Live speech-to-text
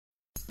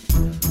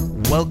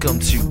Welcome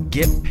to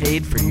Get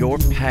Paid for Your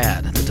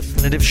Pad, the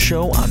definitive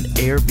show on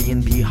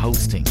Airbnb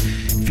hosting,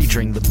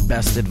 featuring the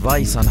best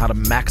advice on how to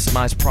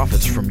maximize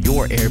profits from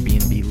your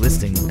Airbnb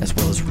listing, as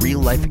well as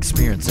real-life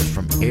experiences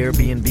from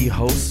Airbnb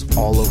hosts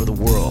all over the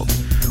world.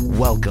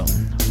 Welcome.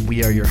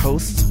 We are your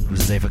hosts,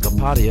 Josefa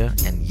Kapadia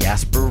and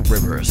Jasper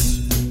Rivers.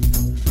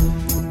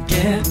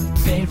 Get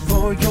paid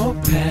for your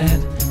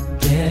pad.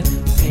 Get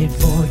paid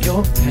for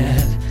your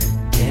pad.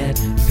 Get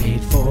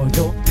paid for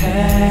your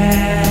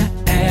pad.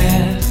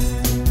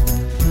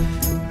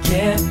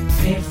 Get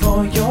paid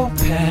for your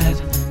pad.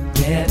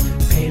 Get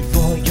paid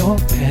for your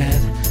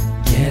pad.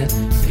 Get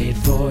paid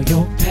for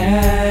your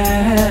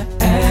pad.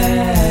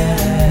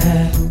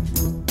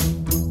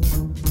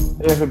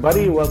 Hey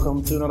everybody,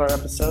 welcome to another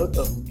episode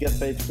of Get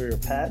Paid for Your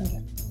Pad.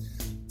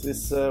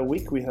 This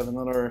week we have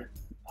another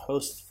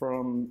host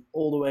from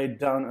all the way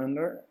down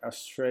under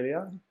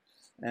Australia,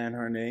 and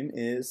her name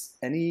is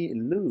Annie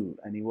Lou.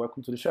 Annie,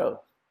 welcome to the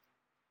show.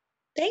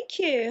 Thank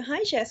you.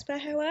 Hi, Jasper.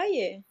 How are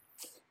you?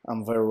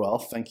 I'm very well,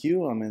 thank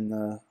you. I'm in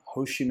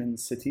Ho Chi Minh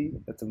City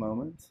at the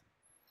moment.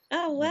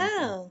 Oh,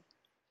 wow.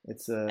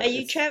 It's Are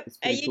you it's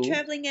pretty cool.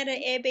 traveling at an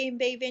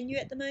Airbnb venue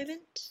at the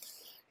moment?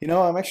 You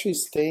know, I'm actually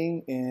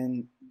staying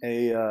in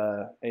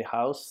a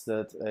house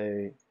that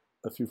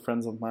a few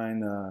friends of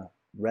mine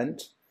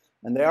rent,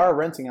 and they are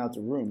renting out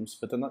the rooms,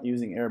 but they're not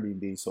using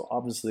Airbnb. So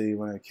obviously,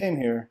 when I came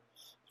here,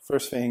 the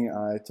first thing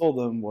I told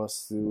them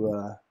was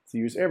to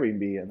use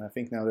Airbnb, and I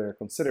think now they're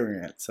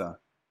considering it. So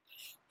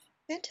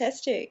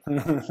Fantastic.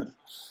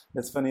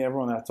 it's funny.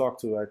 Everyone I talk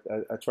to,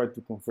 I tried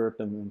to convert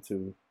them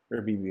into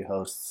Airbnb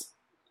hosts.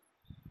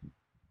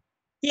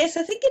 Yes,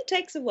 I think it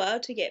takes a while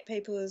to get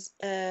people's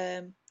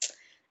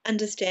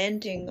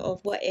understanding of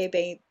what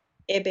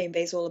Airbnb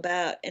is all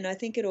about, and I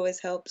think it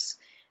always helps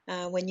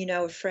when you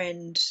know a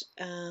friend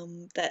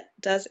that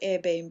does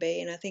Airbnb,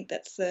 and I think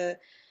that's the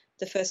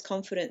first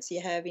confidence you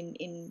have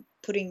in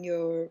putting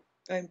your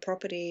own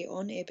property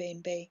on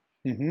Airbnb.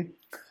 hmm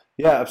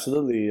Yeah,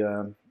 absolutely.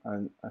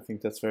 I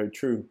think that's very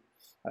true.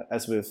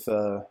 As with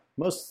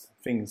most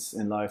things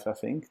in life, I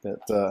think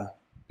that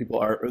people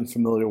are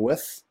unfamiliar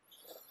with.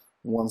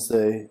 Once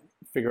they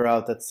figure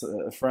out that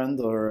a friend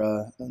or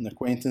an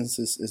acquaintance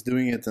is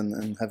doing it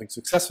and having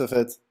success with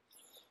it,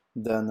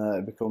 then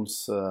it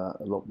becomes a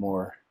lot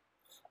more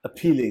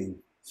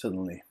appealing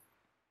suddenly.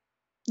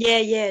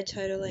 Yeah,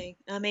 totally.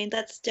 I mean,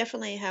 that's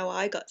definitely how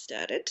I got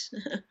started.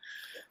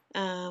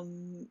 I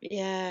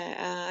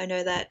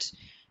know that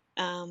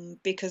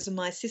because of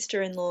my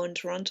sister-in-law in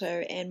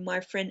Toronto and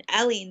my friend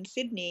Ali in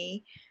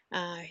Sydney,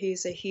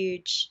 who's a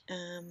huge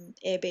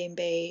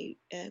Airbnb,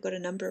 got a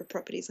number of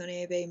properties on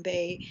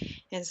Airbnb,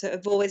 and so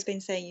I've always been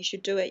saying you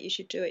should do it, you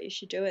should do it, you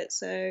should do it.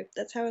 So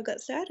that's how I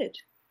got started.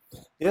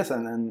 Yes,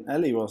 and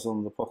Ellie was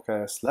on the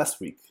podcast last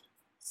week,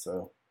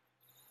 so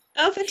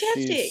Oh,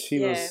 fantastic!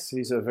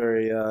 she's a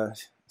very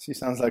she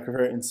sounds like a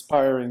very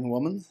inspiring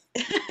woman.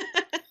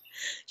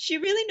 She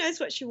really knows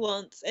what she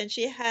wants, and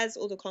she has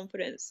all the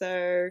confidence.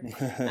 So,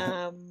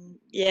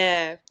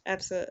 yeah,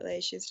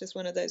 absolutely. She's just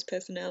one of those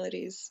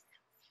personalities.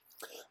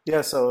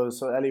 Yeah, so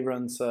Ellie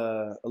runs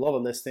a lot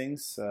of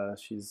listings.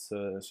 She's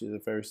a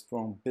very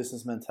strong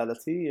business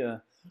mentality.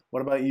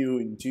 What about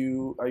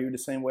you? Are you the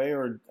same way,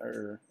 or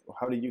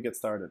how did you get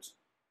started?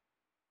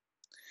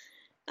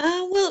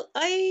 Well,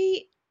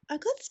 I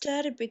got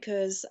started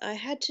because I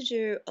had to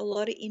do a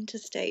lot of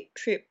interstate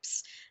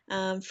trips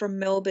from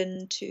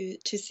Melbourne to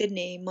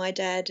Sydney. My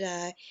dad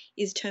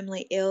is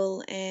terminally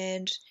ill,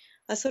 and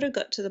I sort of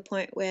got to the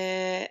point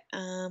where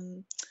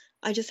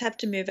I just have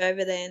to move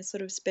over there and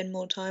sort of spend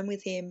more time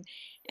with him,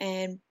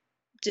 and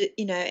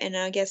and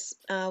I guess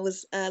I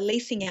was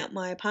leasing out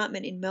my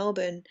apartment in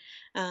Melbourne,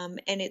 and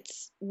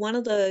it's one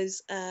of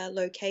those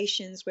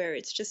locations where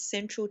it's just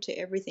central to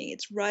everything.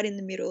 It's right in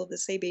the middle of the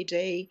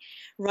CBD,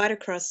 right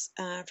across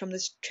from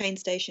the train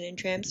station and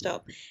tram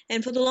stop.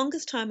 And for the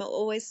longest time, I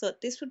always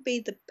thought this would be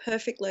the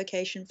perfect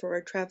location for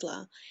a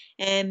traveller.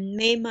 And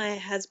me and my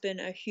husband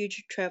are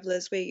huge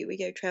travellers. We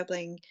go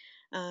travelling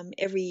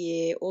every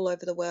year all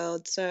over the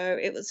world. So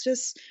it was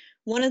just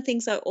one of the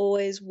things I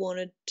always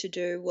wanted to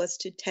do was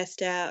to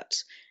test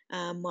out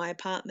my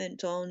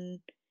apartment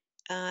on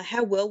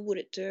how well would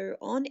it do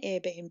on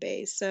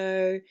Airbnb.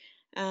 So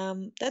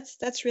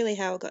that's really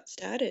how I got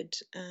started.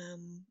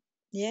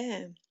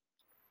 Yeah,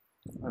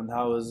 And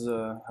how's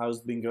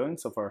it been going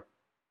so far?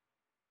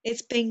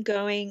 it's been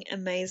going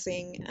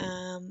amazing.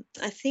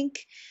 I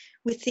think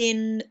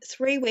within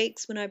 3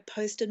 weeks when I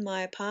posted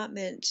my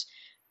apartment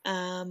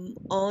on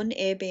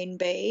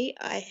Airbnb,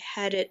 I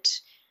had it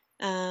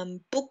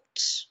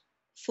booked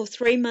for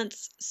 3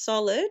 months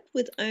solid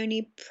with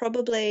only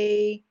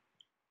probably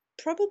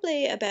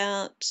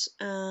about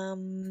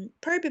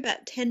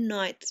 10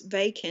 nights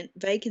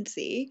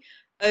vacancy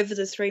over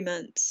the 3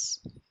 months.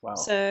 Wow.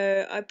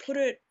 So I put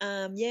it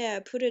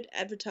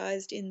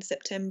advertised in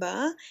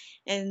September,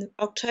 and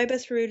October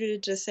through to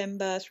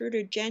December through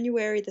to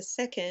January the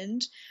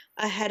 2nd,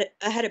 I had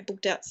it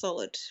booked out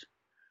solid.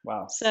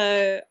 Wow.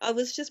 So I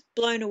was just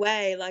blown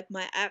away. Like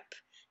my app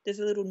there's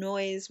a little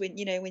noise when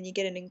when you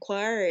get an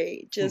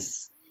inquiry,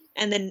 just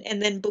and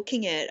then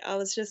booking it. I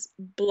was just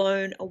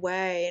blown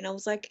away, and I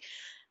was like,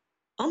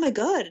 oh my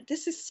God,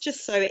 this is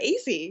just so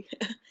easy.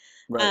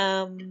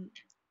 Right.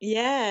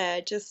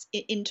 Yeah, just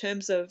in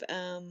terms of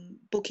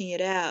booking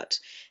it out.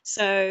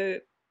 So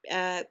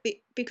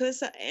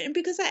because I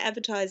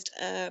advertised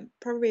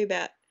probably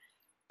about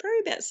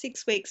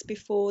 6 weeks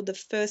before the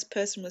first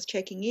person was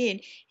checking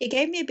in, it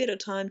gave me a bit of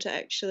time to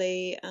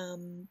actually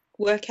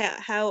work out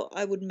how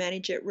I would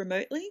manage it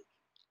remotely,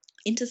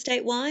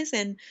 interstate wise,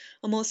 and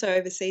I'm also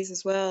overseas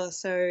as well.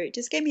 So it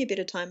just gave me a bit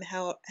of time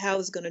how I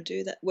was going to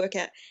do that, work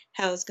out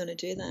how I was going to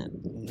do that.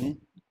 Mm-hmm.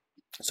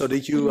 So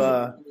did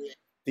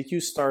you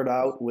start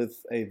out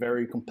with a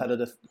very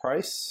competitive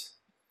price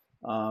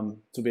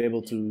to be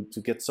able to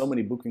get so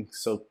many bookings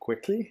so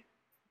quickly?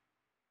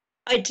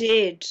 I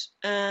did.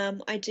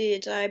 I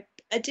did. I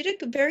did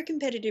a very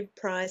competitive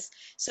price.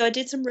 So I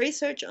did some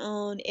research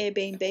on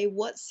Airbnb,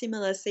 what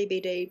similar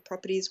CBD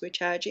properties were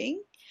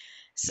charging.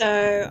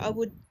 So I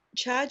would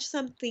charge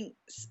something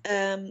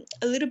a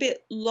little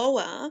bit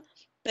lower,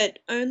 but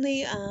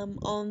only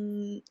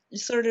on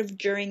sort of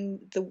during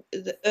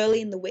the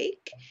early in the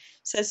week.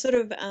 So sort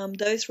of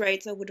those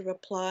rates I would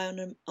apply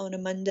on a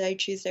Monday,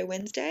 Tuesday,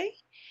 Wednesday,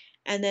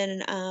 and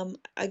then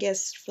I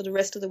guess for the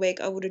rest of the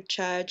week I would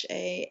charge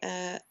a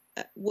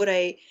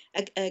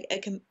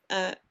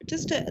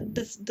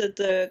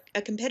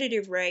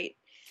competitive rate,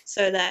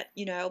 so that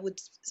I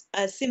would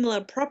a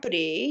similar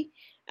property,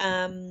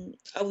 I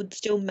would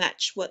still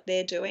match what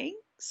they're doing.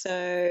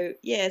 So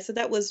yeah, so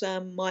that was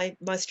my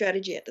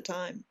strategy at the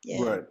time.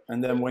 Yeah. Right.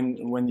 And then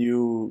when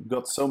you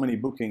got so many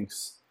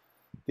bookings,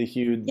 did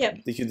you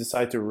Yep.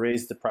 decide to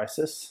raise the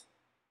prices?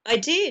 I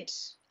did.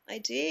 I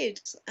did.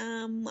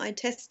 I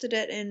tested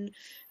it, and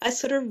I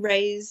sort of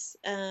raised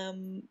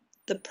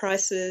the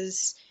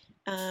prices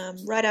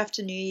right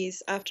after New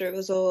Year's. After it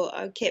was all,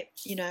 I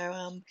kept,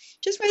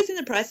 just raising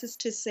the prices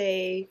to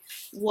see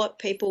what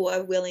people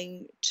were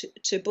willing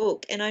to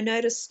book. And I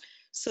noticed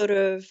sort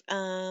of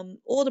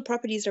all the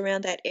properties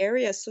around that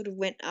area sort of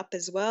went up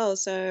as well.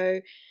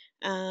 So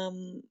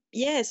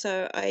yeah,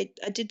 so I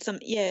did some,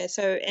 yeah.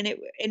 So and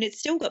it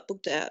still got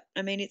booked out.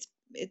 I mean, it's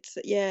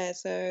yeah.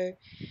 So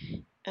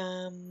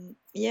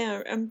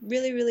yeah, I'm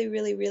really, really,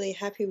 really, really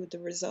happy with the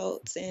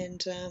results,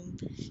 and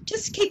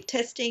just keep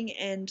testing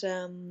and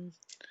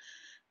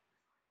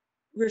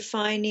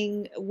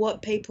refining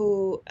what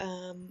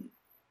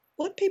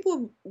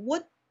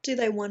what do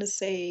they want to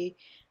see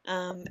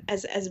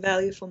as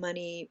value for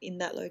money in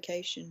that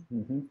location.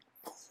 Mm-hmm.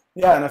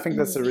 Yeah, and I think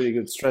that's a Mm. really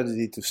good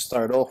strategy to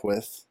start off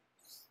with.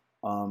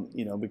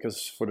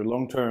 Because for the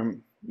long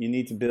term, you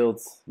need to build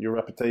your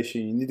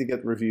reputation. You need to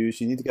get reviews.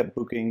 You need to get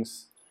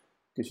bookings,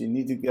 because you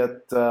need to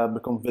get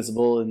become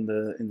visible in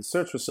the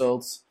search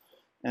results.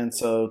 And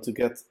so to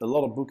get a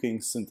lot of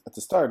bookings at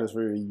the start is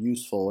very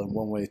useful. And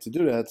one way to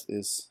do that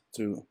is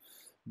to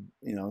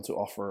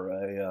offer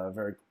a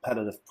very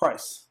competitive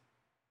price.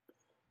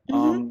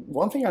 Mhm.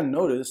 One thing I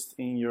noticed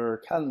in your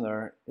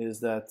calendar is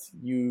that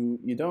you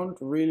don't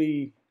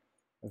really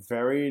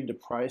vary the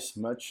price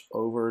much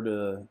over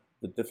the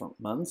different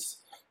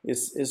months.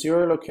 Is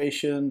your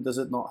location, does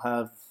it not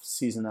have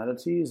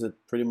seasonality? Is it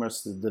pretty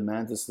much the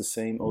demand is the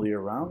same all year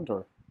round,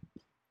 or?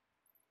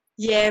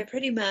 Yeah,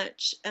 pretty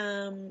much.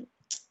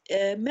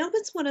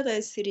 Melbourne's one of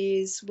those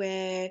cities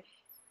where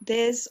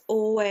there's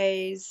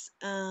always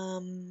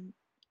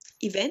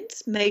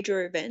events,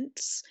 major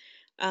events,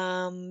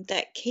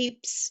 that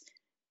keeps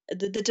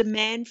the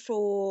demand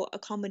for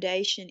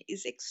accommodation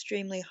is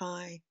extremely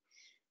high.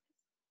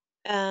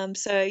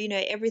 So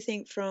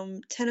everything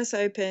from tennis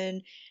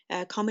open,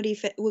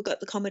 we've got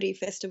the comedy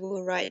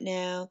festival right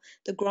now,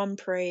 the Grand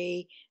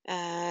Prix,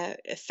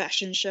 a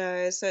fashion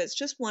show. So it's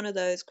just one of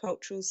those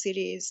cultural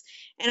cities,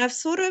 and I've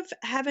sort of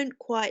haven't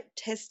quite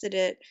tested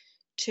it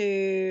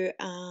to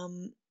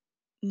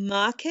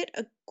market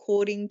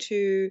according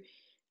to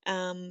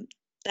um,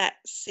 that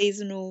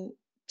seasonal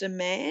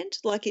demand,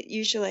 like it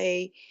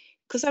usually,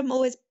 because I'm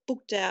always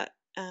booked out.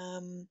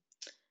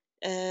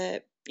 Uh,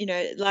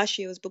 Last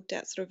year was booked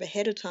out sort of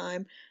ahead of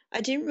time.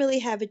 I didn't really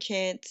have a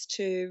chance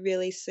to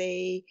really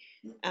see,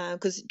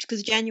 because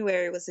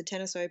January was the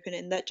tennis open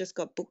and that just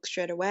got booked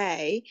straight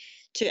away,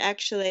 to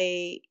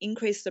actually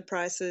increase the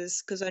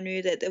prices, because I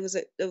knew that there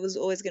was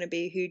always going to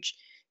be a huge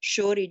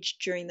shortage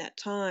during that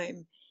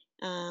time,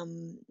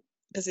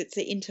 because it's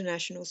an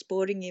international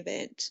sporting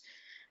event.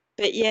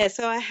 But yeah,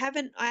 so I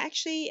haven't. I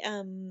actually,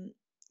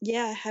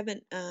 yeah, I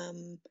haven't.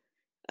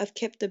 I've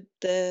kept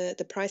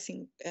the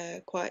pricing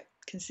quite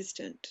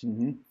consistent.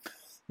 Hmm.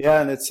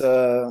 Yeah, and it's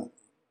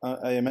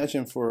I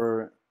imagine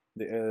for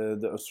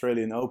the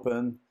Australian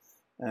Open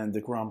and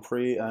the Grand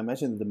Prix, I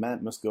imagine the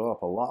demand must go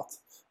up a lot.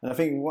 And I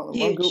think one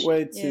good Huge.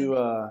 way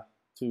Yeah.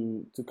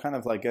 to kind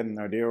of like get an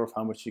idea of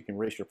how much you can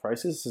raise your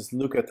prices is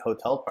look at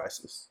hotel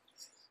prices.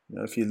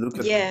 If you look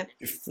at, Yeah.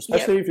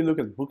 especially Yep. if you look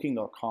at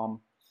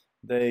Booking.com,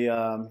 they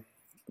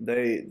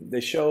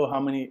they show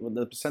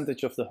the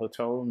percentage of the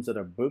hotel rooms that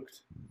are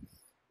booked,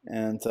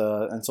 and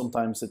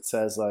sometimes it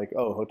says like,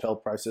 oh, hotel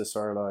prices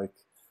are like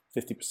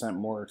 50%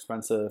 more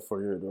expensive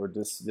for your, or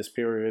this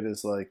period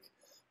is like,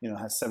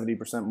 has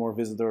 70% more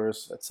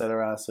visitors,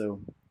 etc.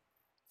 So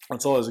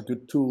it's always a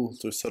good tool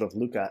to sort of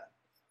look at.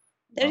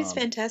 That is Um,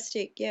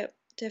 fantastic. Yep,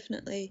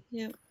 definitely.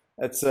 Yep.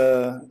 it's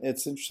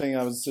interesting.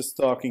 I was just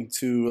talking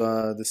to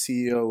the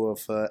CEO of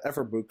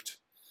Everbooked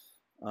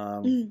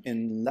Mm.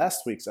 in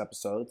last week's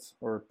episode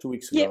or 2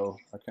 weeks Yep. ago.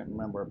 I can't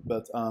remember,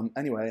 but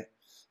anyway,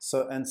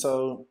 so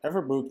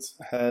Everbooked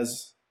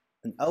has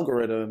an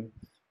algorithm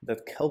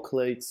that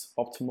calculates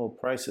optimal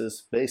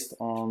prices based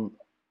on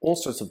all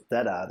sorts of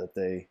data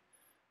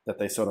that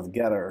they sort of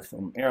gather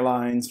from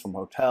airlines, from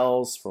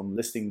hotels, from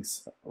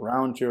listings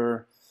around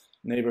your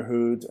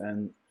neighborhood,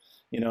 and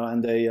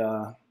and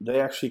they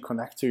actually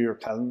connect to your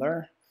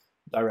calendar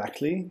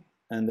directly,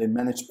 and they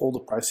manage all the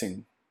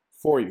pricing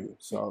for you.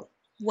 So,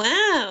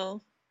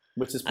 Wow.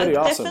 which is I pretty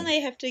awesome.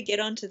 definitely have to get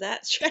onto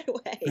that straight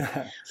away.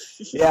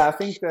 Yeah, I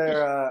think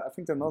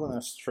they're not in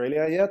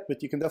Australia yet,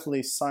 but you can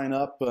definitely sign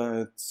up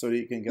so that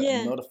you can get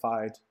Yeah.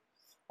 notified.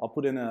 I'll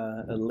put in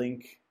a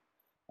link.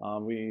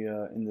 We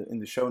in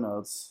the show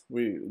notes.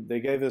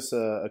 They gave us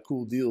a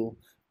cool deal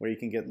where you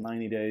can get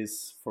 90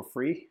 days for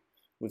free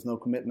with no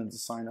commitment to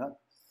sign up.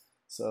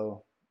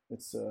 So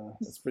it's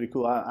pretty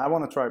cool. I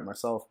want to try it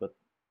myself, but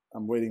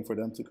I'm waiting for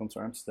them to come to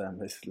Amsterdam,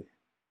 basically.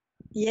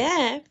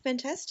 Yeah,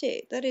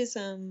 fantastic. That is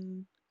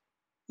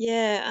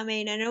yeah, I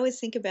mean, I always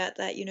think about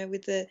that,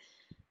 with the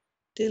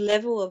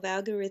level of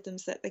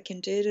algorithms that they can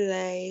do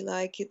today,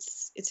 like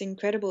it's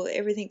incredible.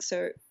 Everything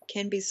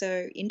can be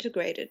so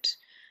integrated.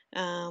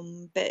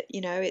 But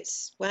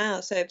it's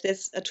wow. So if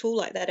there's a tool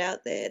like that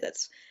out there,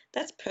 that's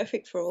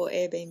perfect for all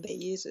Airbnb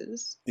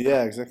users.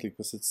 Yeah, exactly,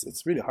 because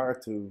it's really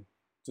hard to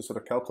sort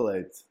of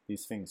calculate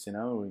these things.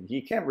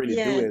 You can't really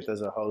do Yeah, it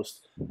as a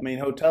host. I mean,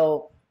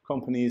 hotel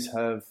companies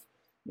have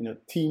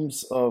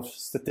teams of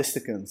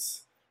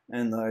statisticians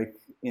and like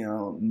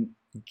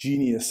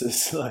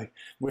geniuses like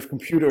with yeah,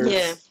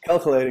 computers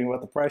calculating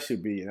what the price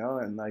should be.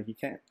 And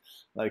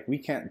like we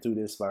can't do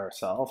this by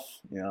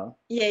ourselves. yeah,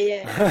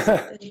 yeah,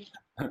 absolutely.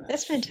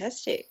 That's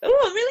fantastic.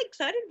 Oh, I'm really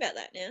excited about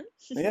that now.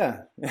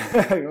 Yeah,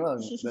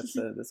 well,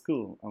 that's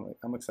cool.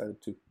 I'm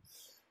excited too.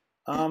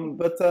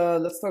 But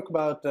let's talk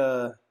about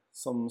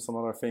some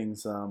other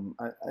things.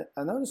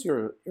 I noticed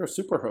you're a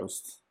super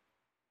host.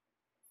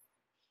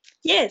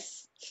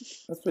 Yes.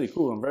 That's pretty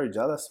cool. I'm very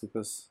jealous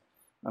because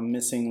I'm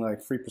missing like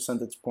 3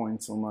 percentage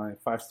points on my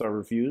 5-star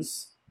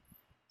reviews.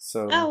 Oh,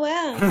 So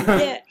wow.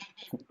 Yeah.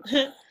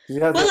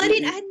 you have Well,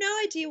 the I had no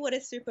idea what a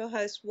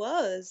superhost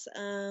was,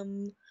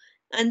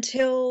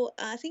 until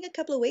I think a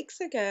couple of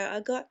weeks ago. I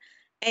got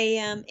a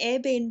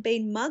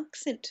Airbnb mug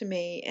sent to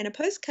me and a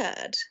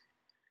postcard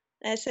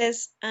that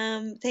says,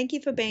 "Thank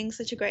you for being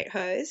such a great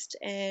host,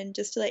 and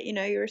just to let you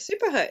know, you're a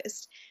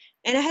superhost."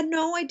 And I had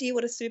no idea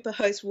what a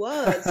superhost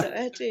was, so I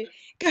had to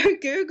go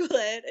Google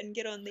it and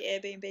get on the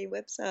Airbnb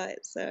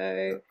website.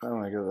 So Oh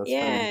my god, that's funny.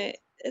 yeah,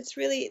 that's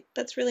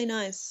really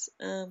nice.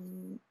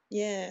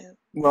 Yeah.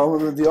 Well,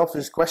 the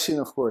obvious question,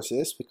 of course,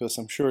 is because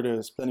I'm sure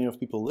there's plenty of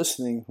people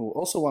listening who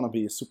also want to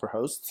be a super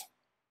host,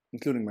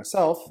 including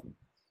myself.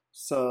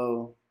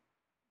 So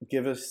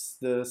give us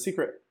the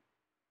secret.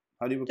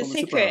 How do you The become a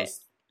super secret.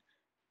 host?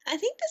 I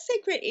think the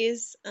secret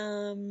is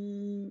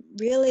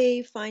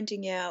really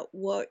finding out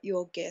what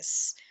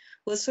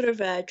sort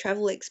of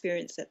travel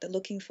experience that they're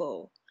looking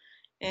for.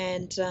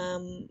 And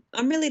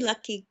I'm really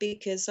lucky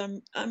because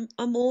I'm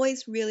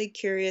always really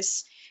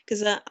curious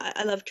because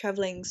I love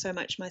traveling so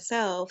much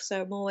myself.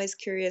 So I'm always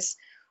curious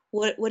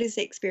what is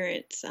the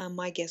experience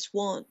my guests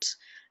want.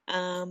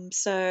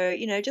 So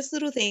just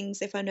little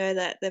things. If I know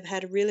that they've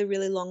had a really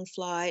really long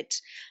flight,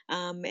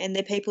 and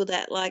they're people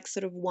that like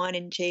sort of wine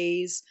and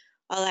cheese,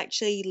 I'll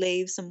actually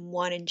leave some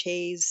wine and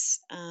cheese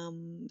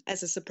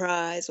as a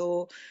surprise,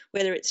 or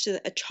whether it's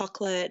just a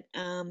chocolate.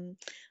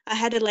 I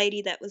had a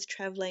lady that was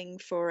traveling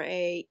for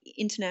a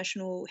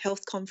international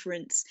health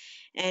conference,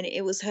 and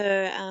it was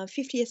her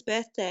 50th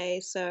birthday.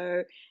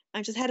 So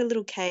I just had a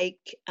little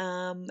cake,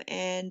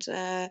 and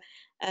a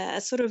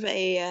sort of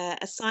a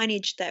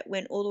signage that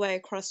went all the way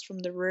across from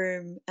the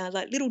room,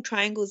 like little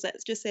triangles that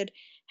just said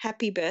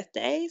 "Happy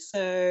Birthday."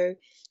 So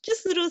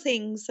just little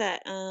things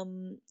that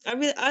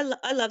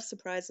I love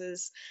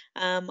surprises.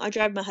 I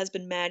drive my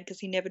husband mad because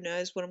he never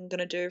knows what I'm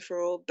gonna do for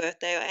a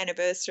birthday or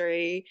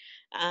anniversary.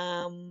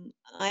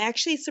 I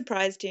actually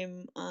surprised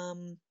him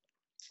on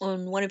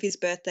one of his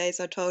birthdays.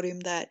 I told him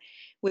that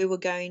we were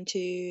going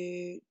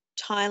to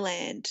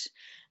Thailand.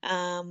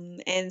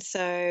 And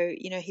so,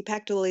 he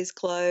packed all his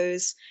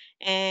clothes,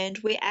 and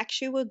we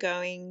actually were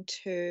going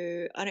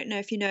to, I don't know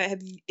if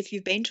if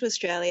you've been to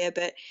Australia,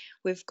 but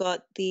we've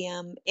got the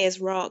Ayers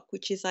Rock,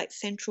 which is like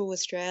Central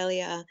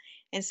Australia.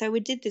 And so we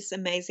did this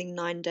amazing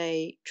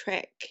 9-day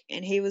trek,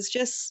 and he was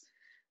just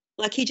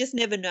like he just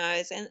never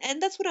knows,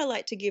 and that's what I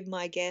like to give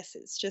my guests.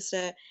 It's just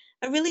a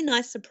really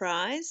nice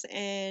surprise,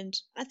 and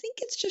I think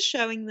it's just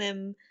showing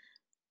them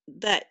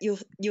that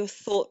you're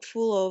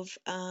thoughtful of,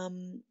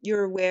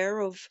 you're aware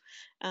of,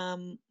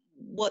 um,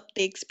 what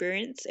the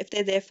experience, if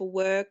they're there for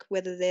work,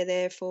 whether they're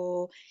there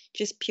for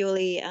just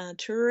purely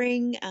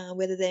touring,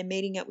 whether they're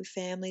meeting up with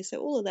family, so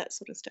all of that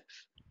sort of stuff.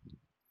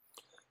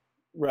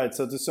 Right.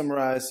 So to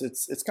summarize,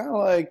 it's kind of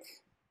like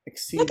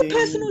Like a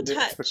personal exceeding the touch.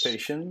 Yeah.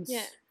 expectations.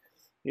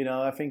 You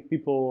know, I think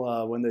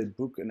people when they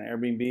book an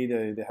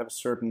Airbnb, they have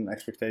certain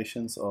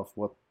expectations of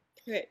what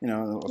Right. you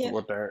know Yeah.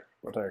 what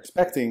they're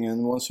expecting,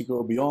 and once you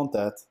go beyond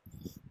that,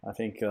 I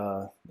think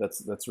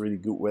that's a really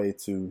good way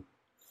to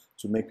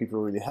make people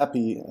really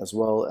happy, as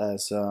well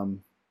as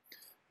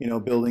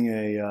building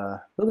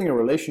a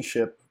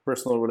relationship,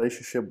 personal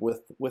relationship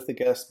with the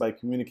guest by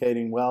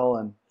communicating well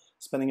and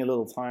spending a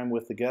little time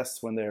with the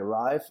guests when they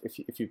arrive,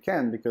 if you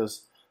can,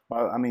 because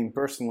well, I mean,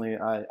 personally,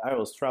 I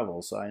always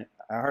travel, so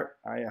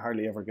I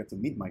hardly ever get to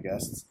meet my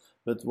guests.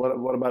 But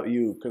what about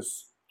you?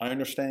 Because I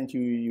understand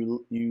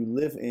you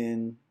live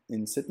in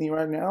Sydney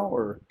right now,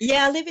 or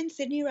Yeah, I live in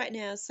Sydney right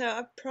now, so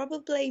I've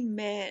probably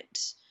met,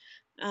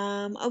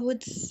 I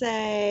would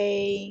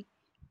say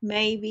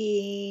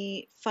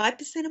maybe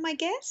 5% of my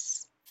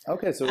guests.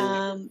 okay, so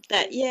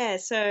Yeah,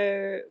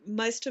 so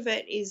most of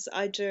it is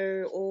I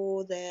do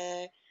all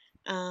the,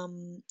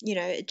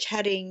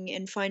 chatting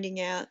and finding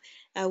out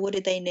what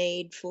do they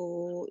need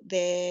for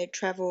their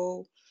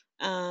travel,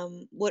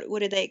 what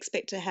do they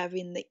expect to have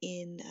in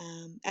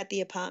at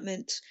the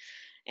apartment,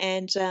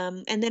 and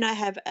then I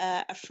have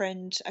a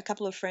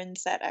couple of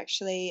friends that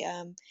actually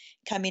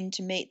come in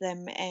to meet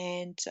them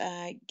and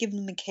give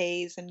them the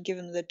keys and give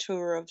them the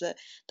tour of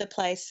the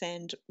place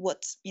and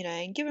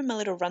and give them a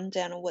little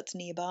rundown of what's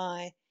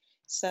nearby.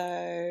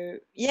 So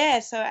yeah,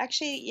 so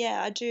actually,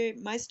 yeah, I do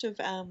most of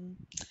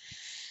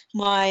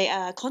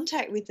my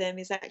contact with them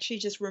is actually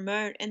just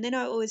remote, and then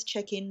I always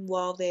check in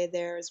while they're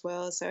there as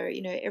well. So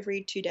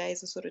every 2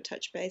 days I sort of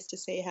touch base to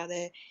see how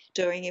they're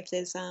doing. If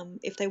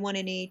they want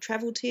any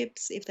travel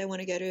tips, if they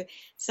want to go to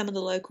some of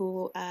the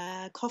local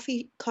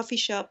coffee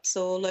shops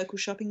or local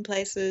shopping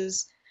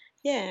places.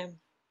 Yeah.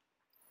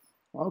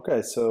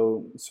 okay,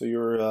 so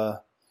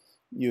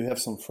you have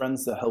some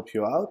friends that help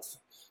you out.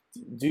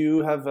 Do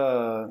you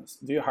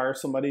hire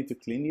somebody to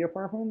clean the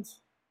apartment?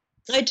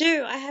 I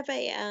do. I have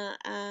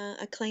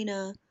a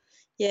cleaner,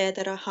 yeah,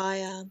 that I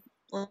hire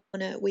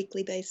on a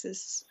weekly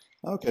basis.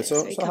 Okay, Yeah,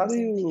 so he so how comes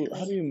in how do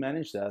weekly. you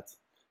manage that?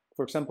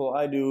 For example,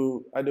 I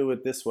do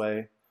it this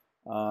way.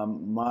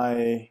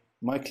 My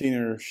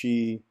cleaner,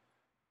 she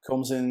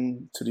comes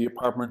in to the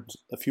apartment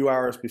a few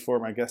hours before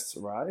my guests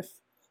arrive,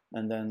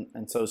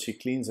 and so she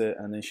cleans it,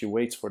 and then she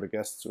waits for the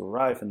guests to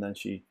arrive, and then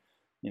she,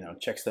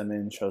 checks them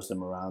in, shows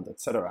them around,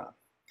 etc.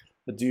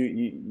 But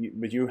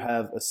but you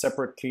have a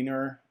separate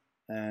cleaner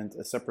and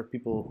a separate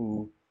people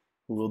who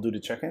will do the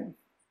check-in?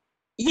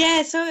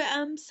 Yeah, so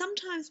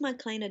sometimes my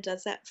cleaner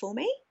does that for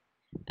me.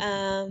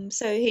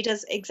 So he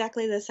does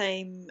exactly the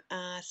same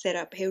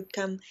setup. He would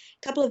come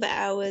a couple of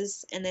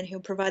hours and then he'll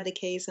provide the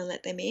keys and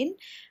let them in.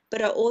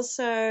 But I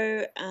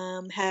also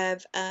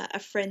have a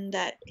friend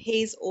that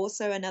he's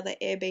also another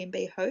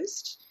Airbnb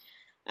host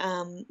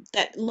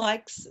that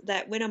likes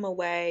that when I'm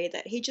away,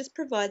 that he just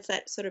provides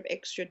that sort of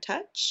extra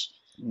touch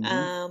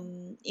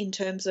Mm-hmm. in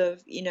terms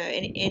of,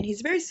 and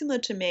he's very similar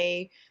to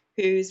me,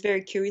 who's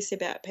very curious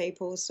about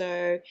people.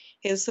 So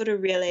he'll sort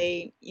of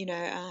really,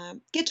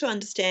 get to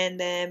understand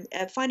them,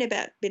 find out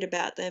a bit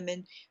about them,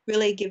 and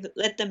really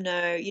let them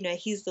know,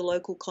 he's the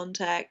local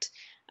contact.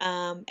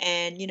 And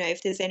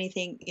if there's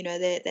anything,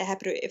 they're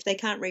happy to. If they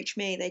can't reach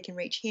me, they can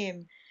reach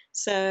him.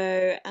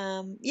 So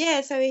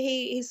yeah, so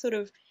he sort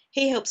of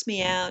he helps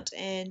me out,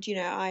 and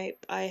I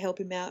help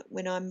him out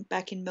when I'm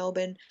back in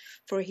Melbourne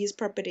for his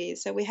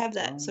properties. So we have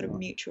that sort of Oh,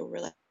 mutual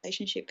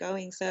relationship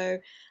going. So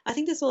I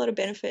think there's a lot of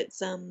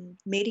benefits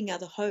meeting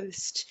other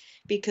hosts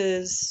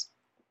because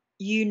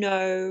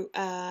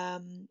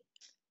I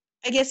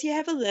guess you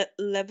have a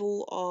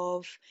level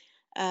of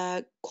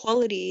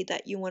quality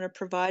that you want to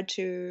provide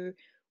to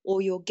all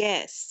your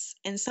guests,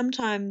 and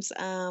sometimes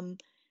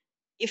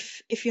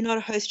if you're not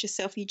a host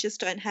yourself, you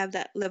just don't have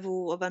that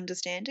level of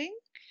understanding.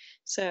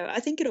 So I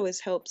think it always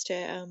helps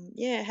to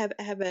yeah, have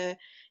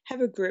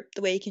a group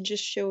where you can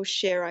just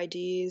share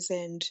ideas.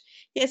 And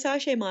yeah, so I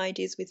share my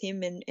ideas with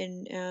him,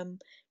 and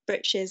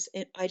Brett shares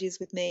ideas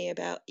with me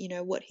about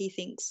what he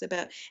thinks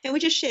about, and we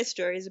just share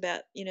stories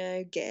about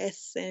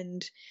guests,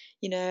 and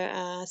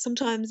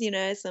sometimes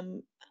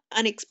some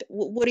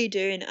what do you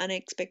do in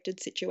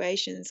unexpected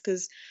situations,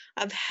 because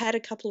I've had a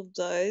couple of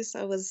those.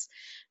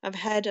 I've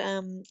had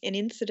an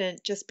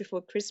incident just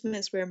before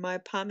Christmas where my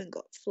apartment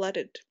got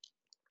flooded.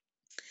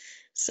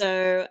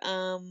 So,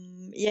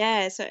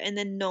 yeah, so and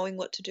then knowing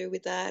what to do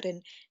with that,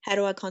 and how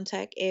do I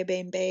contact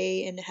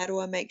Airbnb, and how do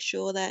I make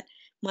sure that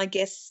my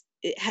guests,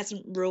 it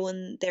hasn't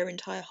ruined their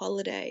entire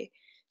holiday.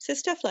 So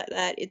stuff like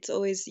that, it's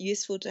always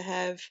useful to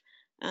have,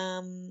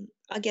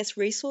 I guess,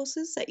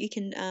 resources that you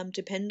can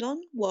depend on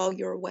while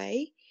you're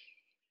away.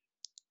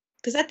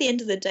 Because at the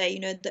end of the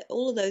day,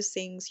 all of those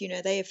things,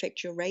 they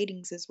affect your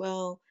ratings as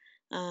well.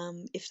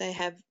 If they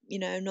have,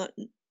 not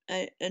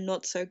a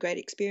not so great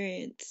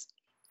experience.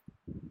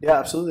 yeah,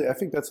 absolutely. I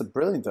think that's a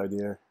brilliant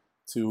idea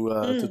to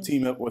Mm.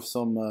 team up with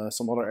some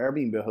other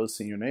Airbnb hosts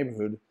in your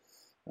neighborhood,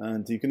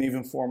 and you can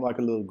even form like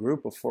a little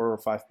group of 4 or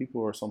 5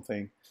 people or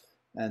something,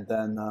 and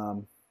then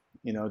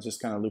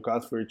just kind of look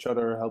out for each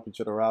other, help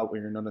each other out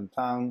when you're not in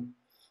town.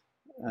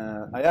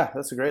 Yeah,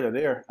 that's a great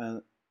idea.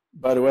 And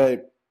by the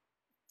way,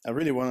 I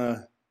really want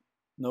to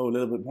know a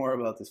little bit more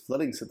about this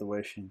flooding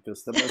situation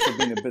because that must have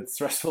been a bit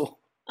stressful.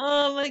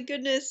 Oh my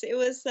goodness, it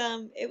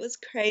was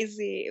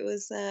crazy. It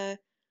was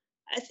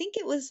I think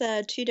it was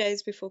 2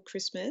 days before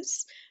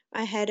Christmas.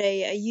 I had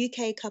a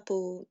UK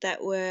couple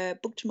that were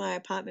booked my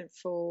apartment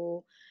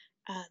for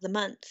the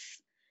month.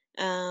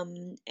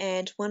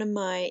 And one of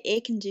my air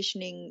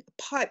conditioning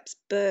pipes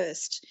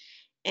burst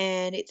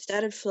and it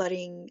started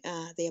flooding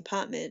the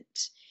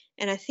apartment.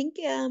 And I think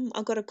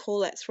I got a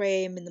call at 3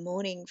 a.m. in the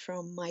morning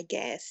from my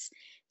guest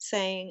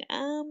saying,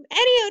 Annie,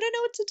 I don't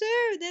know what to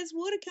do. There's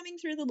water coming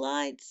through the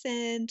lights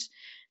and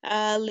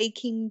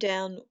leaking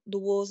down the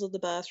walls of the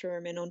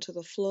bathroom and onto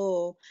the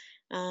floor.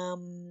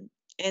 Um,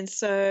 and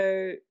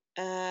so,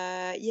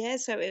 yeah,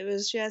 so it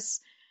was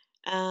just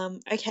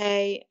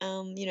okay,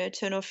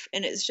 turn off,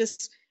 and it's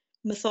just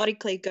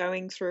methodically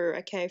going through,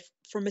 okay,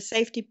 from a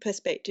safety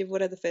perspective,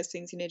 what are the first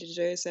things you need to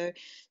do? So,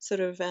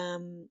 sort of,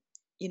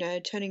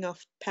 turning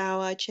off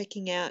power,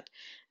 checking out.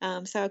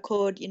 So I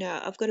called,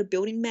 I've got a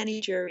building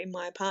manager in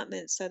my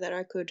apartment so that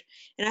I could,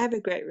 and I have a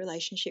great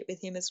relationship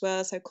with him as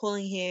well. So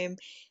calling him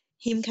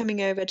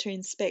coming over to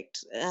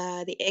inspect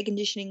the air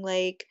conditioning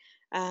leak,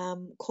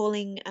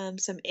 calling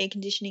some air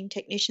conditioning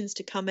technicians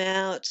to come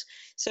out.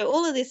 So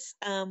all of this,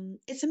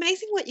 it's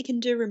amazing what you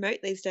can do remote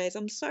these days.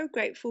 I'm so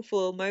grateful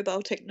for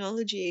mobile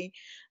technology,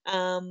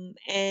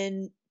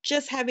 and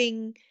just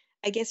having,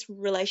 I guess,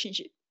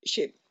 relationship.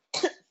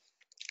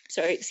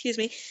 Sorry, excuse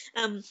me.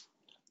 Um,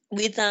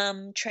 with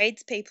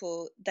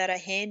tradespeople that are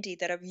handy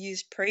that I've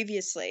used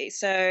previously.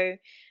 So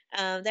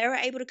they were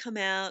able to come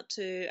out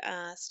to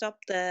stop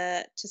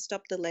the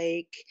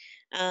leak.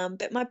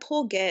 But my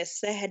poor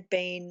guests, there had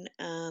been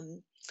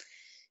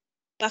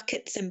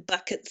buckets and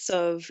buckets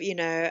of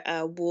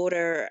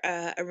water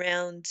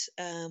around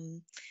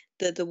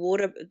the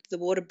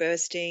water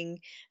bursting,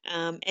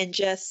 and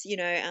just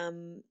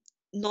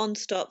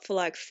non-stop for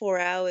like 4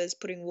 hours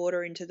putting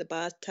water into the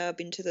bathtub,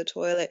 into the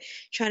toilet,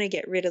 trying to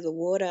get rid of the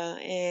water.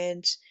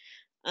 And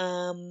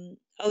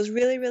I was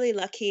really, really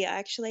lucky. I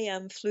actually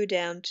flew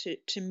down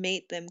to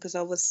meet them because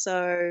I was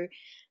so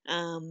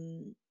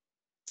um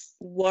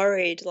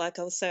worried. Like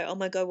I was so, oh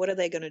my God, what are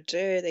they going to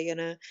do? They're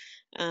going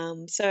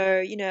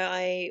to,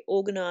 I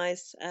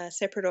organized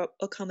separate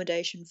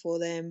accommodation for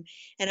them,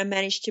 and I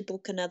managed to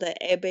book another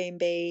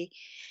Airbnb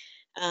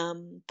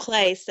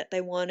place that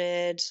they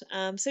wanted.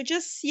 So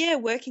just, yeah,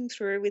 working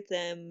through with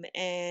them.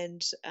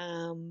 And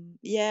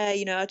yeah,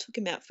 I took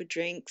them out for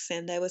drinks,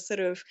 and they were sort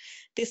of,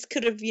 this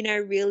could have,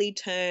 really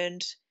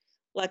turned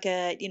like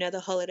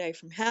the holiday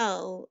from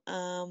hell.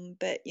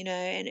 But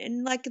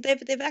and like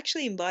they've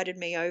actually invited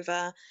me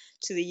over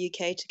to the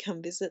UK to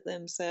come visit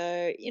them. So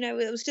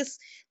it was just,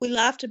 we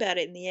laughed about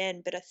it in the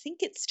end. But I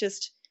think it's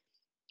just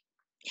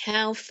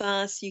how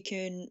fast you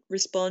can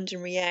respond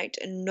and react,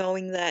 and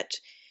knowing that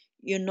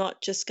you're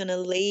not just going to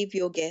leave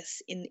your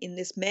guests in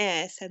this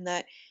mess, and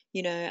that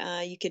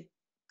you could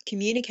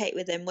communicate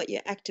with them what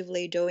you're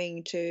actively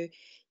doing to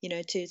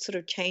to sort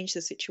of change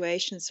the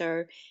situation.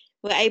 So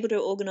we're able to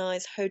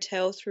organize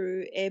hotel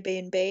through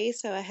Airbnb,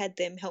 so I had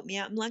them help me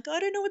out. I'm like,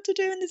 I don't know what to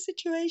do in this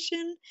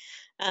situation.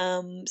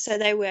 So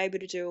they were able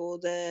to do all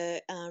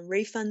the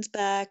refunds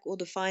back, all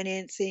the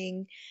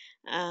financing.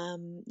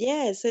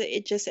 Yeah, so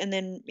it just, and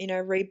then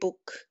rebook,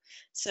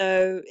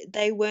 so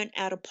they weren't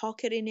out of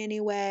pocket in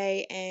any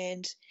way.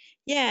 And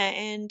yeah,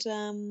 and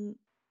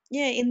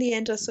yeah, in the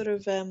end I sort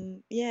of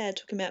yeah,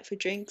 took him out for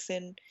drinks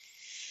and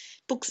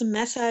booked some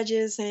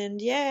massages. And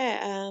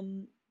yeah,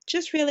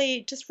 just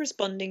really just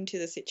responding to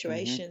the Hmm.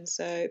 situation.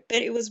 So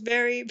but it was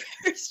very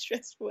very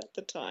stressful at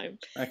the time.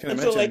 I can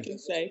That's all I imagine. can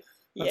say.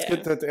 That's Yeah.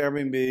 good that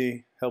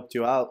Airbnb helped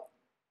you out.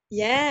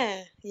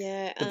 Yeah,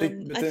 yeah. But I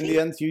in the think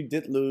end, you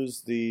did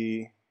lose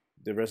the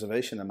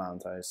reservation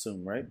amount, I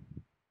assume, right?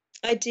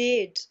 I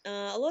did.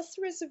 I lost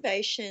the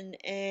reservation,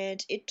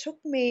 and it took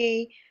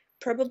me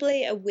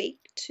probably a week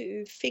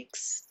to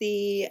fix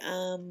the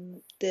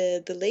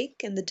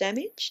leak and the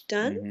damage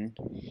done.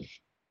 Hmm.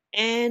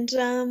 And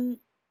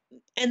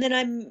and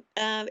then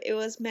it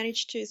was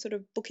managed to sort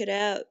of book it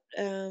out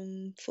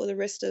for the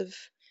rest of.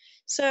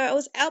 So I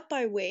was out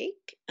by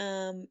week,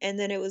 and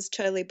then it was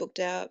totally booked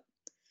out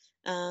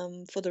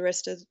for the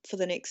rest of for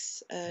the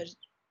next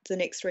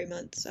 3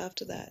 months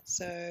after that.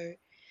 So.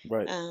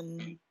 Right.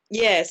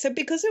 Yeah, so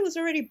because it was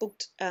already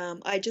booked,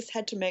 I just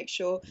had to make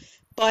sure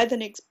by the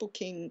next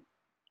booking,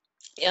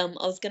 I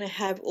was going to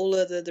have all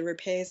of the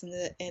repairs and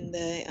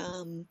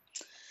the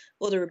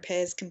all the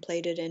repairs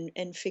completed,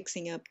 and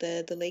fixing up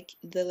the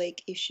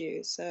leak issue.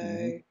 Hmm.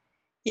 So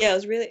yeah, I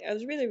was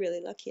really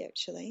really lucky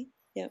actually.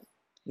 Yeah.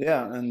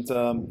 Yeah, and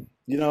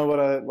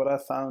what I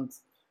found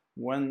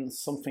when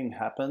something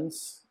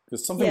happens,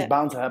 because something's Yeah.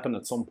 bound to happen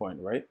at some point,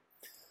 right?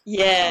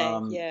 Yeah,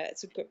 Um, yeah,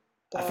 it's a good.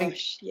 I think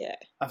gosh, yeah.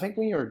 I think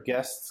when your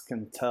guests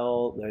can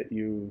tell that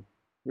you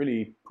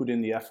really put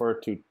in the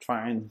effort to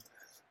try and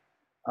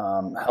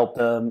help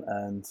them,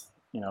 and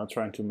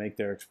trying to make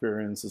their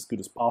experience as good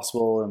as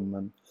possible,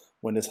 and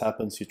when this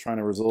happens, you're trying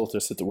to resolve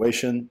their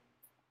situation.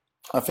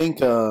 I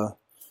think I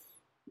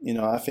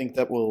think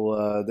that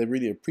will they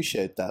really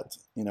appreciate that,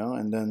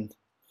 and then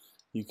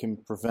you can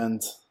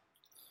prevent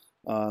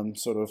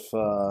sort of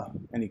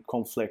any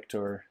conflict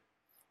or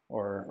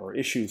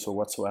issues or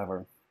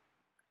whatsoever.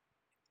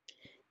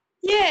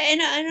 Yeah,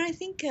 and I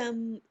think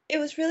it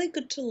was really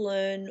good to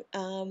learn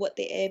what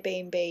the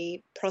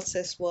Airbnb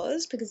process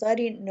was, because I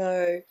didn't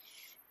know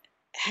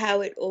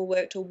how it all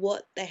worked or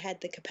what they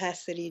had the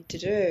capacity to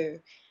do.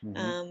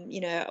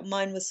 Hmm.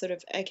 Mine was sort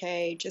of,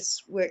 okay,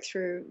 just work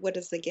through what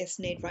does the guest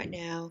need right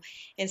now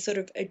and sort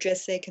of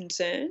address their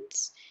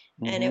concerns.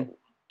 And Hmm.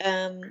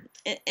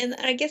 it and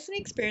I guess an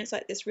experience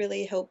like this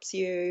really helps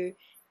you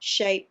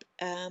shape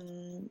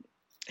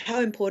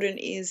how important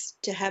it is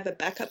to have a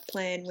backup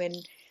plan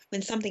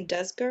when something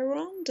does go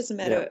wrong, doesn't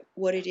Yeah. matter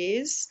what it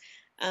is.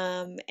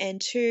 And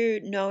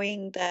two,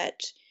 knowing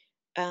that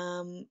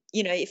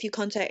if you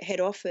contact head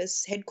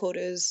office,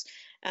 headquarters,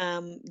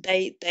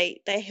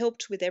 they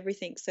helped with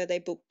everything. So they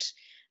booked,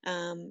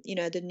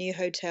 the new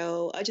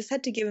hotel. I just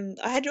had to give them.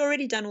 I had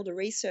already done all the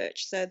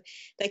research, so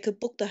they could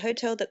book the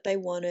hotel that they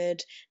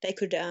wanted. They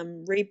could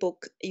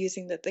rebook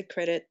using the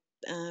credit.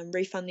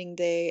 Refunding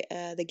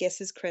the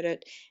guest's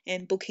credit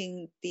and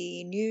booking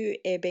the new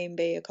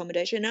Airbnb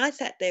accommodation. And I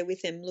sat there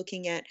with them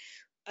looking at,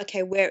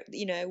 okay, where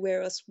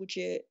else would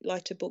you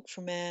like to book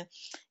from our,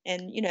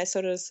 and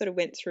sort of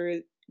went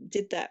through,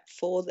 did that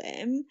for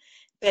them.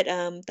 But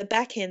the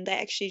back end, they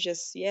actually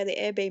just, yeah, the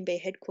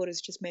Airbnb headquarters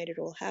just made it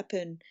all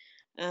happen.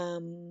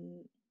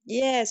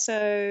 Yeah,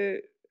 so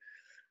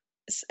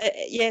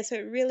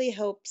it really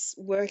helps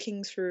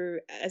working through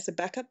as a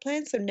backup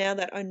plan. So now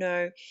that I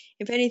know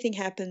if anything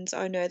happens,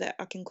 I know that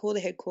I can call the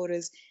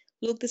headquarters.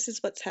 Look, this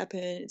is what's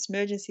happened. It's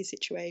emergency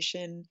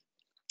situation.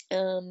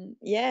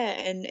 Yeah,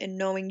 and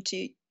knowing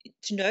to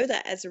know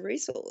that as a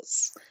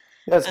resource.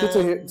 Yeah, it's good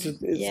to hear. It's good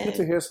Yeah,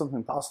 to hear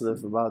something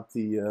positive about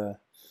the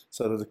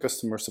sort of the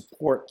customer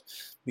support,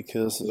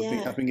 because I've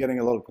yeah. been getting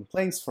a lot of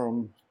complaints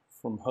from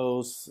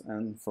hosts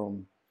and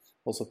from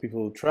also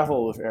people who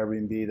travel with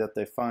Airbnb, that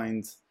they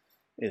find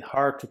it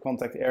hard to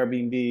contact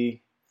Airbnb.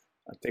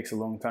 It takes a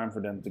long time for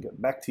them to get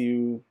back to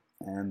you,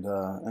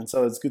 and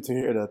so it's good to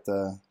hear that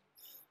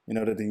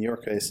that in your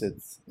case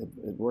it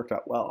worked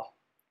out well.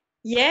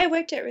 Yeah, it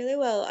worked out really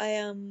well.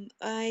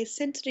 I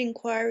sent an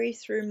inquiry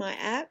through my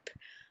app.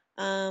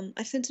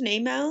 I sent an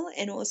email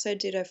and also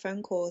did a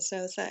phone call. So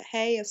I was like,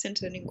 "Hey, I've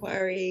sent an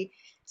inquiry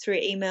through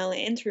email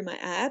and through my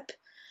app.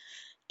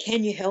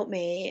 Can you help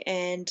me?"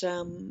 And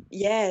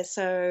yeah,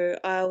 so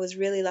I was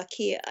really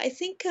lucky. I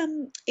think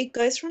it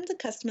goes from the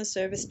customer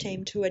service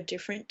team to a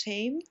different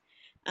team.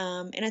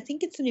 And I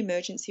think it's an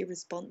emergency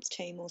response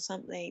team or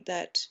something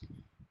that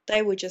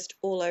they were just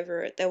all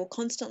over it. They were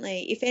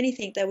constantly, if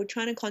anything, they were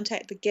trying to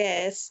contact the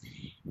guests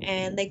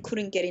and they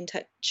couldn't get in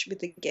touch with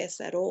the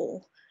guests at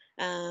all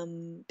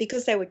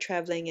because they were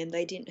traveling and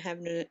they didn't have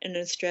an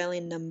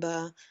Australian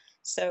number.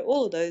 So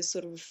all of those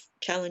sort of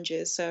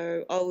challenges.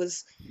 So I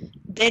was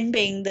then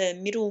being the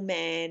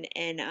middleman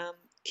and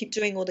keep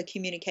doing all the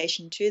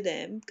communication to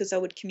them, because I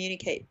would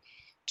communicate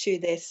to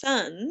their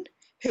son,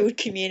 who would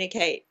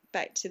communicate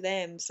back to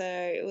them. So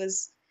it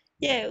was,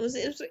 yeah, it was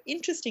an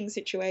interesting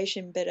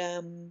situation, but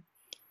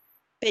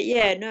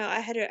yeah, no, I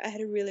had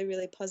a really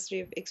really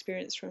positive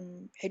experience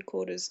from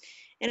headquarters,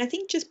 and I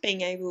think just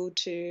being able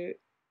to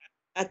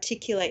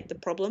articulate the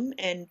problem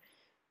and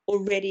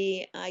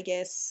already, I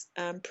guess,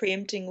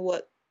 preempting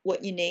what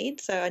you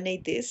need. So I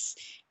need this,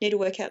 need to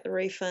work out the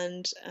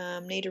refund,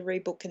 need to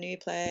rebook a new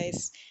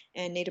place,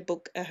 and need to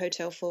book a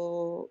hotel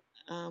for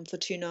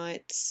 2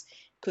 nights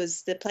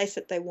because the place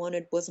that they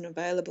wanted wasn't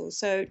available.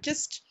 So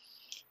just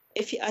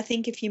I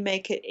think if you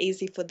make it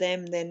easy for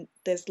them, then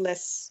there's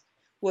less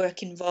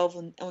work involved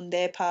on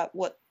their part.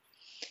 What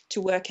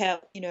to work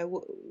out,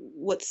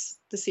 what's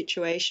the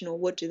situation or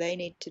what do they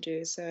need to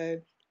do.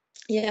 So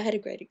yeah, I had a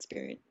great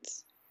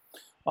experience.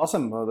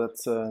 Awesome. Well,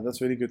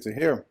 that's really good to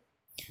hear.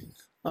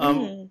 Um,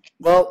 Mm,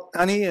 well,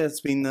 Annie,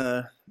 it's been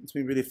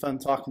really fun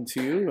talking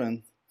to you,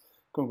 and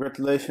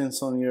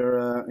congratulations on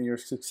your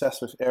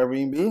success with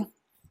Airbnb.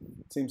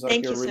 It seems like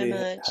thank you're you so really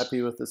much.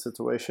 happy with the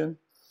situation.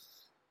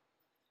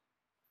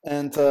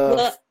 And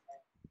Well,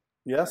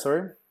 yeah,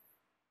 sorry.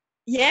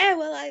 yeah,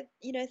 well,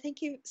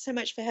 thank you so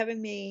much for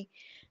having me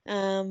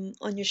on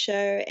your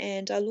show,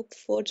 and I look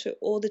forward to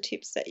all the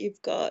tips that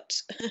you've got.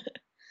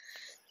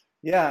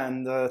 Yeah,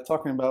 and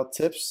talking about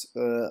tips,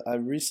 I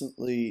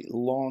recently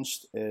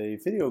launched a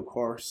video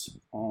course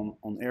on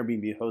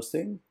Airbnb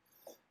hosting.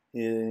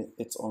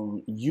 It's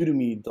on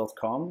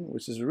udemy.com,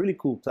 which is a really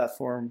cool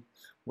platform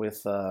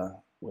with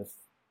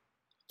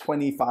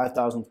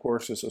 25,000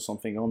 courses or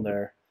something on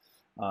there.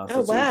 So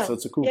Oh, so wow.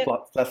 it's a cool Yep.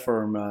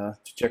 platform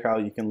to check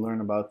out. You can learn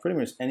about pretty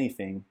much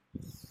anything.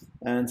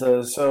 And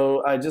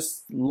so I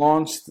just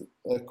launched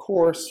a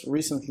course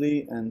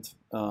recently, and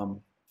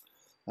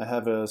I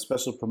have a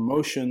special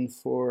promotion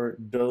for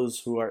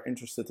those who are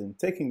interested in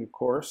taking the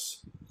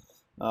course.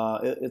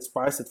 It's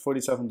priced at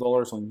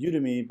 $47 on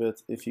Udemy,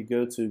 but if you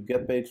go to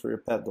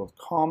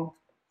getpaidforyourpet.com,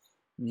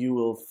 you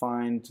will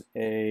find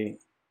a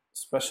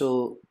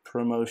special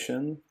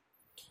promotion.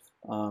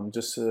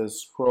 Just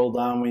scroll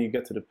down when you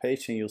get to the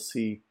page and you'll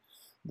see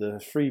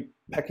the free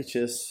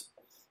packages.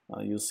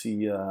 You'll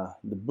see the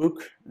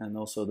book, and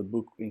also the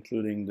book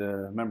including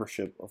the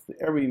membership of the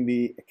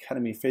Airbnb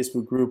Academy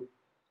Facebook group.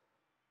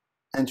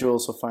 And you'll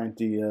also find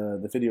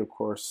the video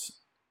course.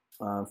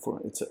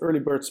 It's an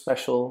early bird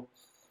special,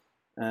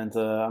 and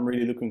I'm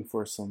really looking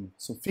for some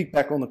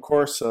feedback on the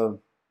course. So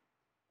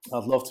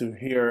I'd love to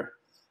hear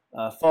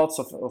thoughts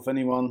of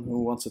anyone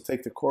who wants to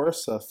take the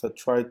course. I've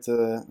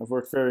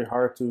worked very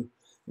hard to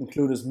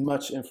include as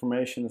much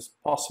information as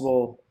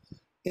possible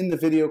in the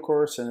video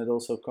course, and it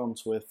also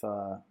comes with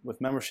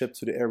membership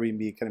to the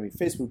Airbnb Academy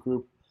Facebook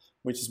group,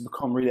 which has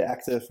become really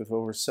active with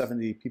over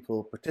 70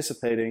 people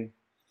participating.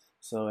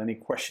 So any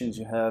questions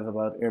you have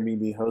about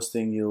Airbnb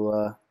hosting,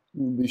 you'll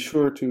be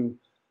sure to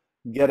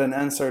get an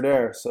answer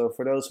there. So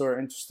for those who are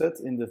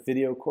interested in the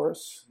video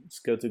course,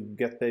 just go to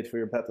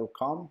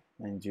getpaidforyourpet.com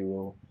and you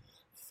will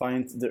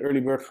find the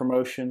early bird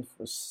promotion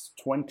for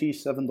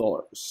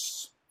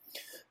 $27.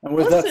 And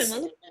with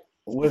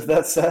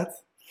that said,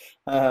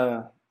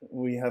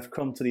 we have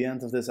come to the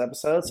end of this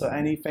episode. So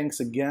Annie, thanks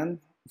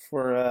again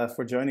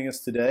for joining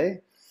us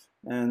today.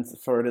 And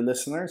for the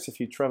listeners, if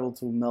you travel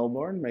to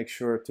Melbourne, make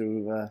sure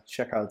to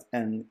check out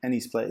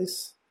Annie's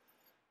place.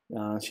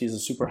 She's a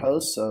super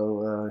host,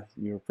 so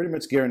you're pretty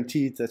much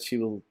guaranteed that she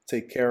will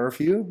take care of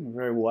you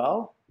very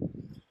well.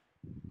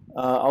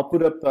 I'll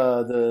put up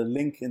the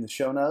link in the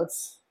show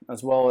notes,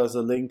 as well as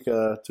a link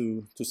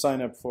to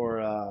sign up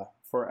for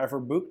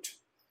Everbooked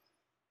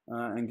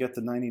and get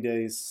the 90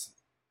 days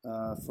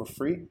for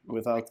free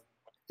without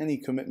any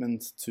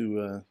commitment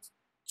to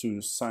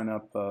sign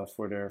up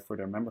for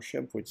their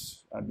membership,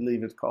 which I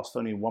believe it costs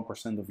only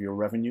 1% of your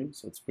revenue,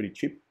 so it's pretty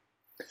cheap.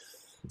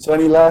 So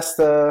any last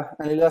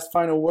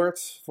final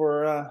words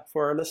for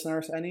our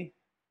listeners, Annie?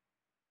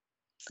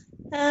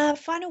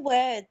 Final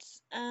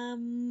words.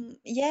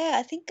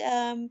 I think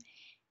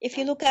if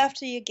you look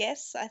after your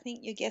guests, I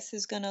think your guest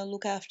is going to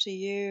look after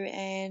you.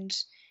 And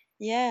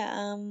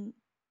when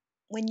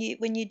you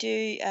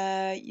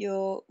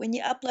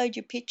upload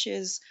your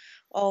pictures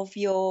of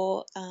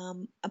your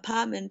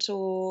apartment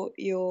or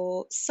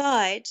your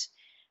site,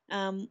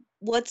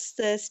 what's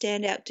the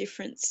standout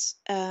difference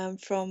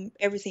from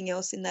everything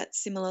else in that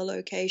similar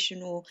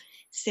location or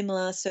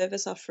similar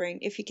service offering?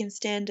 If you can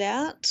stand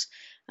out,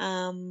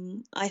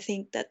 I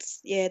think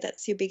that's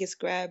your biggest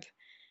grab.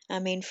 I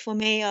mean, for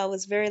me, I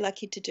was very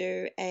lucky to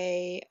do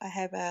I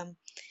have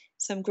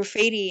some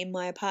graffiti in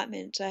my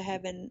apartment. I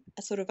have I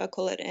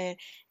call it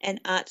an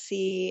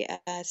artsy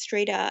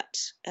street art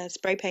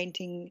spray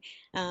painting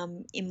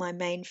in my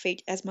main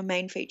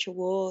feature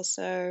wall.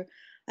 So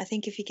I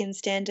think if you can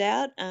stand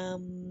out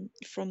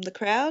from the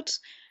crowd,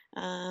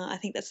 I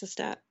think that's the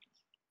start.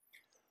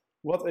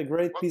 What a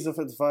great piece of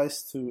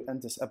advice to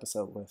end this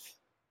episode with.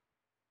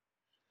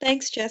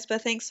 Thanks, Jasper.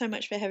 Thanks so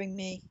much for having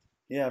me.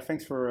 Yeah,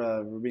 thanks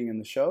for being in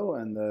the show,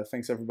 and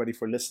thanks everybody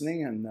for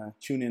listening, and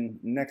tune in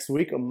next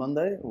week on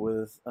Monday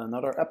with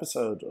another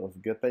episode of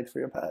Get Paid for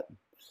Your Pet.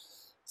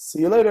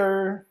 See you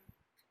later.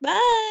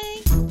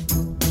 Bye.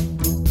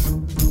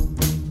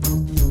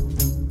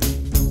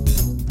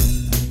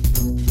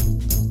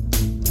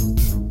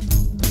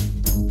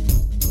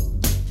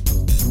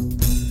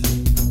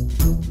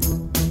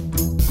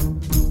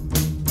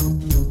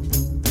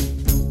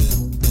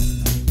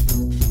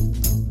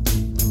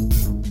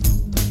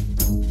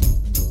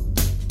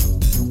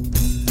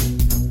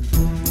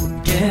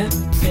 Get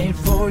paid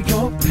for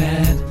your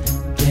pet.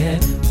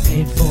 Get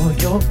paid for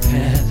your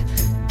pet.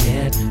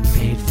 Get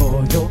paid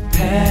for your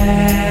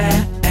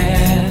pet.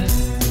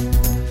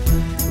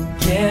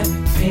 Get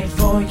paid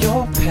for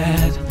your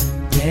pet.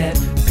 Get